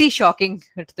pretty shocking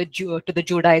to the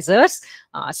Judaizers,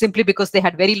 simply because they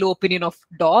had very low opinion of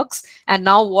dogs, and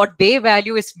now what they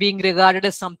value is being regarded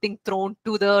as something thrown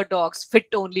to the dogs, fit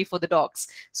only for the dogs.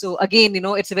 So again,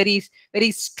 it's a very, very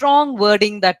strong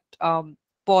wording that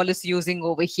Paul is using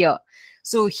over here.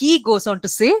 So he goes on to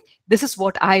say, this is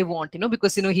what I want,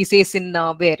 because, he says in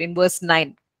verse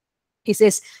 9, he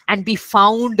says, and be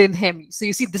found in him. So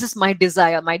you see, this is my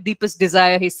desire. My deepest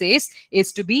desire, he says,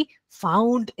 is to be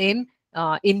found in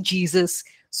Jesus.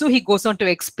 So he goes on to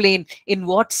explain in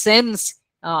what sense,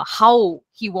 how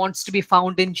he wants to be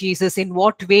found in Jesus, in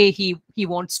what way he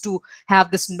wants to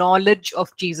have this knowledge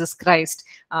of Jesus Christ.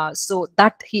 So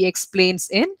that he explains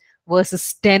in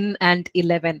verses 10 and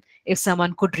 11. If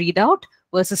someone could read out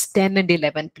verses 10 and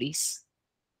 11, please.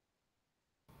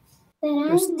 That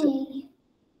I may...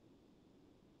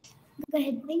 Go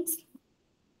ahead, please.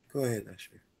 Go ahead,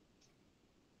 Ashley.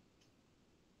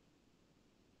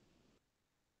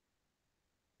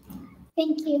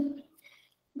 Thank you.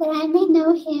 That I may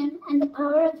know him and the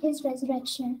power of his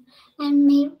resurrection, and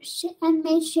may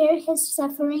share his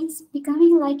sufferings,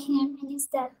 becoming like him in his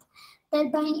death,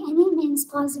 that by any means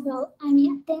possible I may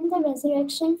attain the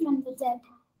resurrection from the dead.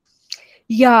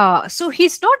 Yeah, so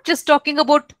he's not just talking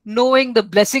about knowing the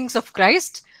blessings of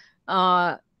Christ.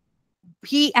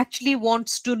 He actually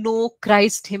wants to know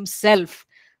Christ himself.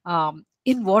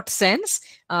 In what sense?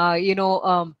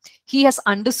 He has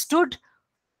understood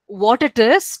what it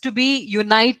is to be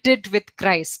united with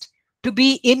Christ, to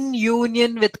be in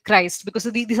union with Christ, because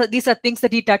these are things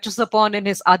that he touches upon in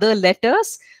his other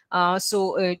letters.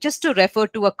 So just to refer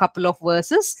to a couple of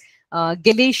verses,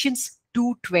 Galatians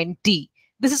 2:20.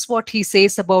 This is what he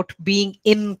says about being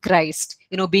in Christ,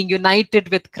 being united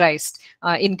with Christ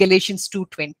in Galatians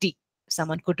 2:20.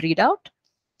 Someone could read out.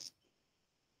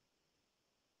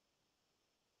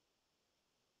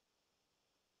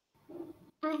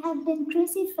 I have been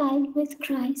crucified with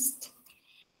Christ.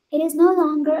 It is no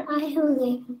longer I who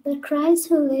live, but Christ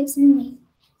who lives in me.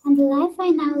 And the life I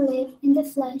now live in the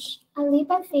flesh, I live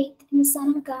by faith in the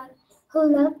Son of God,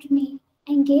 who loved me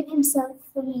and gave himself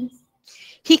for me.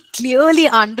 He clearly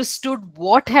understood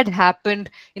what had happened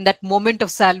in that moment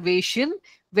of salvation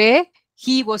where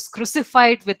he was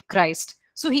crucified with Christ.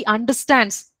 So he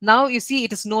understands. Now, you see,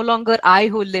 it is no longer I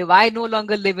who live. I no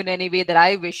longer live in any way that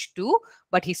I wish to,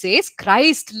 but he says,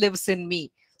 Christ lives in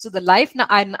me. So the life now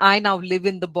I now live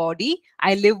in the body,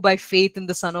 I live by faith in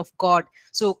the Son of God.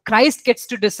 So Christ gets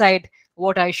to decide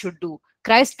what I should do.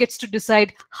 Christ gets to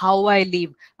decide how I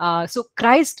live. So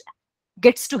Christ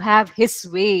gets to have his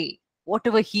way,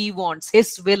 whatever he wants,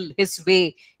 his will, his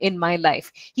way in my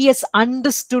life. He has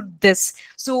understood this.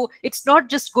 So it's not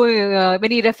just going,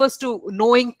 when he refers to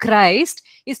knowing Christ,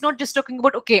 he's not just talking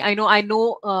about, okay, I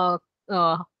know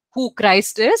who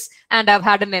Christ is and I've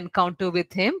had an encounter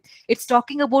with him. It's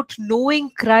talking about knowing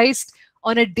Christ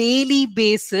on a daily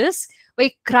basis, where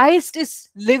Christ is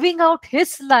living out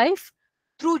his life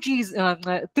through Jesus,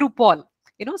 through Paul.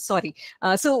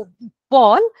 So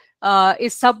Paul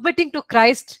is submitting to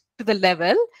Christ to the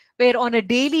level where on a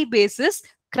daily basis,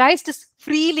 Christ is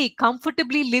freely,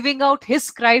 comfortably living out his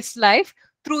Christ life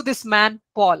through this man,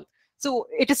 Paul. So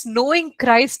it is knowing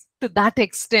Christ to that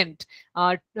extent,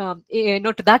 to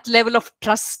that level of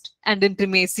trust and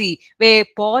intimacy, where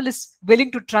Paul is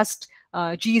willing to trust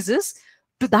Jesus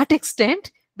to that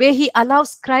extent, where he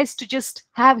allows Christ to just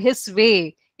have his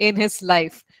way in his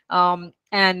life. So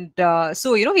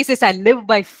he says, I live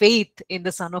by faith in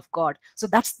the Son of God. So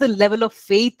that's the level of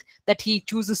faith that he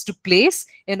chooses to place,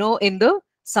 in the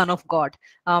Son of God.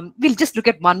 We'll just look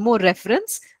at one more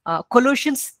reference,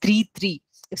 Colossians 3:3.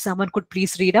 If someone could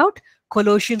please read out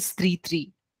Colossians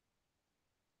 3:3.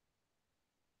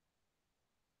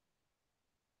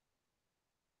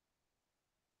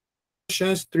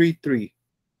 Colossians 3:3.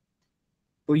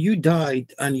 For you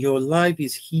died, and your life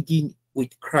is hidden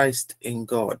with Christ in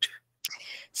God.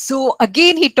 So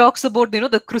again, he talks about,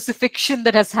 the crucifixion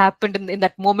that has happened in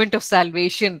that moment of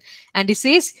salvation. And he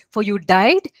says, for you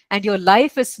died and your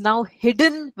life is now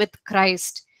hidden with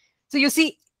Christ. So you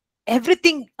see,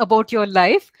 everything about your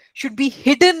life should be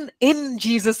hidden in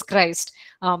Jesus Christ.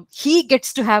 He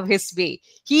gets to have his way.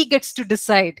 He gets to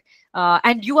decide.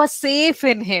 And you are safe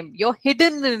in him. You're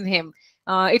hidden in him.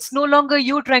 It's no longer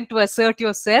you trying to assert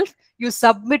yourself. You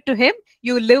submit to him.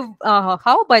 You live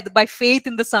how? By faith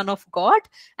in the Son of God.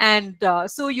 And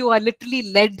so you are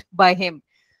literally led by him.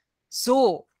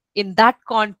 So in that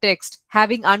context,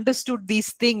 having understood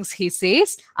these things, he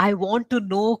says, I want to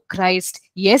know Christ.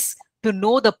 Yes, to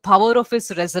know the power of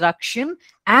his resurrection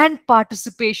and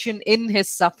participation in his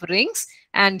sufferings.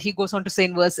 And he goes on to say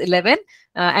in verse 11,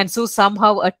 and so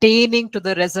somehow attaining to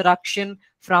the resurrection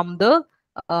from the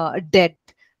dead.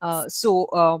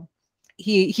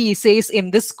 He says in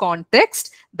this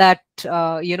context that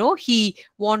he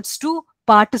wants to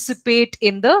participate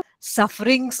in the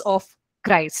sufferings of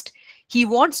Christ. He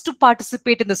wants to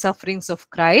participate in the sufferings of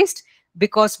Christ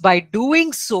because by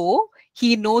doing so,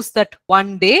 he knows that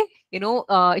one day,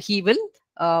 he will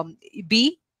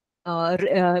be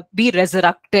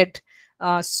resurrected.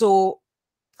 So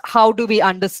how do we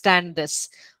understand this?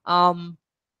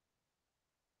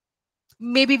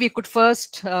 Maybe we could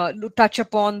first touch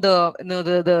upon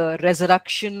the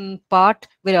resurrection part,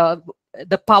 where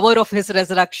the power of his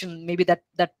resurrection. Maybe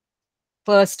that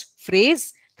first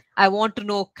phrase. I want to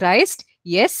know Christ.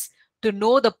 Yes, to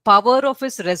know the power of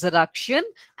his resurrection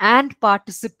and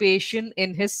participation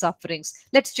in his sufferings.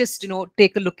 Let's just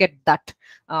take a look at that.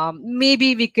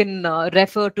 Maybe we can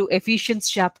refer to Ephesians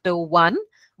chapter 1,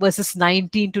 verses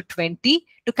 19 to 20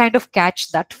 to kind of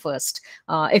catch that first.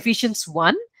 Ephesians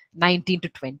 1, 19 to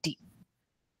 20.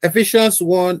 Ephesians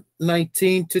 1,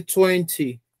 19 to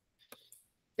 20.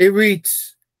 It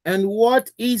reads, and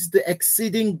what is the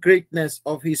exceeding greatness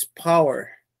of his power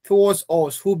towards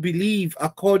us who believe,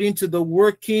 according to the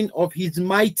working of his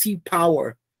mighty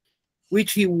power,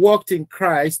 which he worked in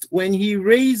Christ when he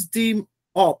raised him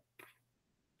from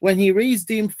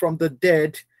the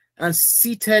dead and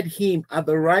seated him at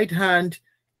the right hand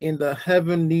in the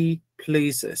heavenly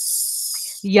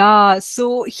places. Yeah,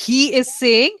 so he is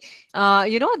saying,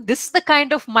 this is the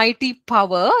kind of mighty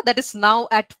power that is now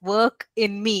at work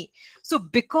in me. So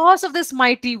because of this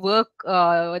mighty work,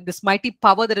 this mighty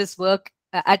power that is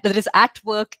at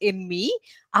work in me,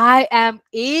 I am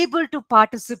able to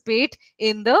participate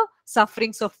in the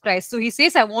sufferings of Christ. So he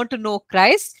says, I want to know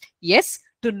Christ. Yes,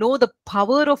 to know the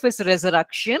power of his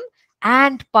resurrection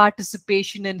and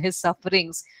participation in his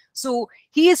sufferings. So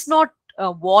he is not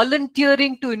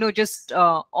volunteering to just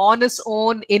on his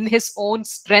own, in his own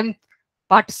strength,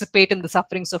 participate in the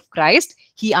sufferings of Christ.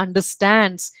 He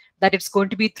understands that it's going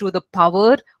to be through the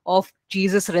power of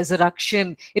Jesus'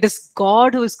 resurrection. It is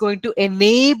God who is going to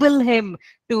enable him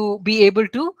to be able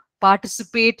to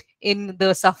participate in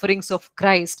the sufferings of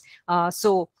Christ.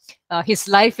 So his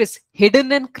life is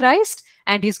hidden in Christ,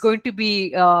 and he's going to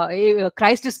be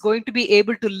Christ is going to be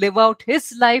able to live out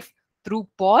his life through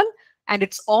Paul. And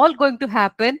it's all going to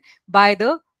happen by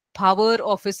the power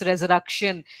of his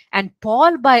resurrection. And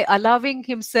Paul, by allowing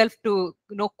himself to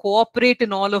cooperate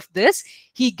in all of this,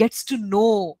 he gets to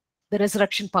know the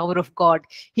resurrection power of God.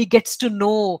 He gets to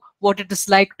know what it is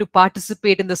like to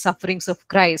participate in the sufferings of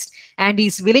Christ. And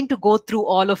he's willing to go through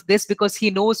all of this because he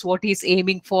knows what he's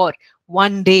aiming for.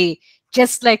 One day,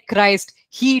 just like Christ,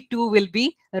 he too will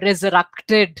be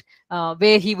resurrected,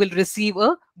 where he will receive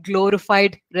a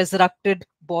glorified, resurrected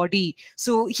body.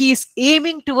 So he is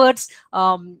aiming towards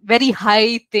very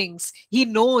high things. He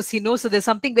knows. So there's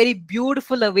something very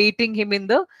beautiful awaiting him in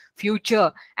the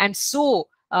future. And so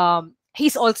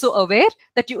he's also aware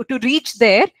that to reach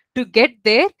there, to get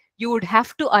there, you would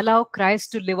have to allow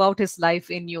Christ to live out his life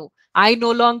in you. I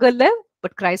no longer live,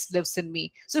 but Christ lives in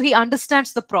me. So he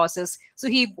understands the process. So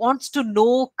he wants to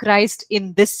know Christ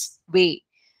in this way,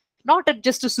 not at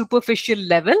just a superficial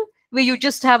level where you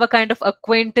just have a kind of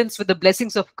acquaintance with the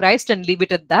blessings of Christ and leave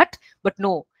it at that. But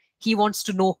no, he wants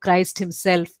to know Christ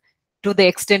himself to the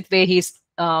extent where he's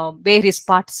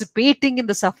participating in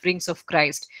the sufferings of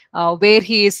Christ, where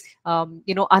he is,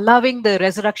 allowing the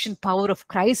resurrection power of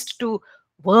Christ to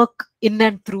work in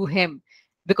and through him,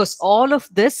 because all of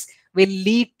this will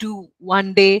lead to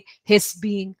one day his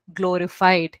being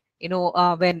glorified.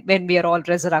 When we are all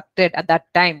resurrected at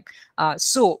that time.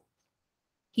 So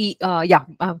we'll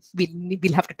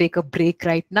have to take a break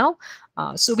right now.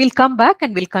 So we'll come back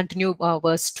and we'll continue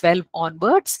verse 12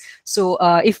 onwards. So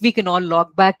if we can all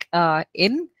log back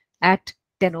in at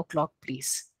 10 o'clock,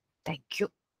 please. Thank you.